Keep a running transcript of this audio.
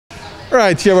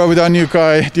Right, here we're with our new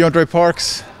guy, Deondre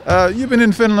Parks. You've been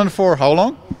in Finland for how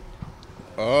long?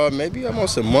 Maybe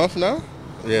almost a month now.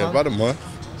 Yeah, about a month.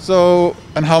 So,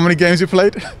 and how many games you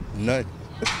played? None.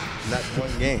 Not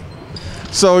one game.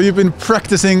 So you've been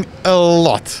practicing a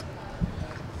lot.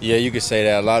 Yeah, you could say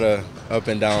that. A lot of up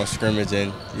and down scrimmage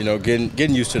and, you know,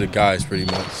 getting used to the guys pretty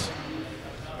much.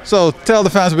 So tell the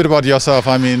fans a bit about yourself.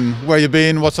 I mean, where you've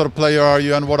been, what sort of player are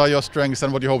you, and what are your strengths,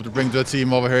 and what you hope to bring to the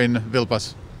team over here in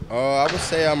Vilpas? I would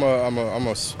say I'm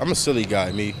a silly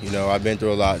guy. Me, you know, I've been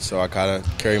through a lot, so I kind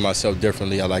of carry myself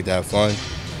differently. I like to have fun.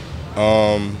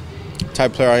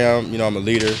 Type player I am, you know, I'm a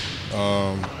leader.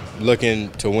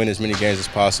 Looking to win as many games as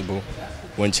possible,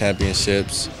 win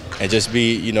championships, and just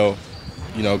be, you know,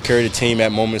 carry the team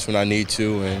at moments when I need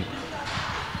to, and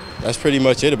that's pretty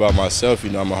much it about myself. You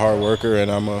know, I'm a hard worker, and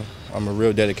I'm a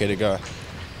real dedicated guy.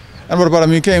 And what about, I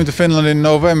mean, you came to Finland in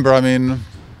November. I mean,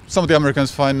 some of the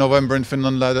Americans find November in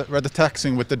Finland rather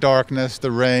taxing with the darkness,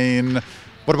 the rain.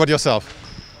 What about yourself?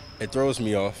 It throws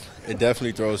me off. It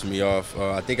definitely throws me off.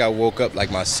 I think I woke up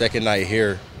like my second night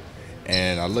here,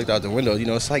 and I looked out the window. You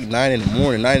know, it's like 9 in the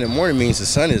morning. 9 in the morning means the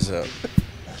sun is up.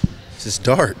 It's just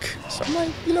dark. So I'm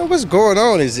like, you know, what's going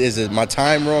on? Is it my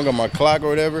time wrong on my clock or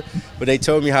whatever? But they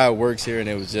told me how it works here, and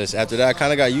it was just, after that, I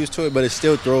kind of got used to it, but it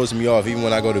still throws me off, even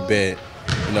when I go to bed.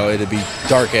 You know, it'll be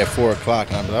dark at 4 o'clock,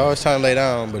 and I'm like, oh, it's time to lay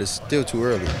down, but it's still too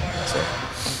early.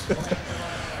 So.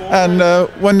 And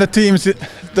when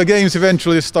the games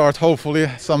eventually start, hopefully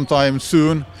sometime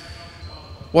soon,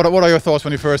 what are your thoughts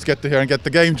when you first get to here and get the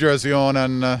game jersey on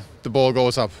and the ball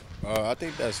goes up? I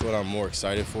think that's what I'm more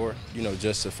excited for, you know,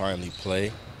 just to finally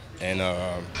play and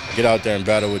get out there and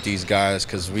battle with these guys,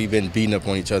 because we've been beating up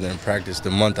on each other in practice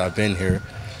the month I've been here.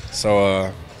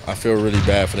 So I feel really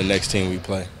bad for the next team we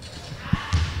play.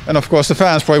 And of course the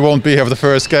fans probably won't be here for the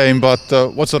first game, but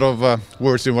what sort of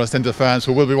words do you want to send to the fans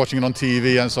who will be watching it on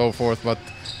TV and so forth, but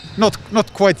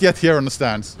not quite yet here in the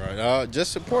stands? Right,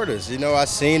 just support us. You know, I've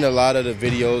seen a lot of the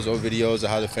videos of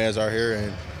how the fans are here,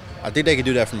 and I think they can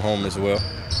do that from home as well.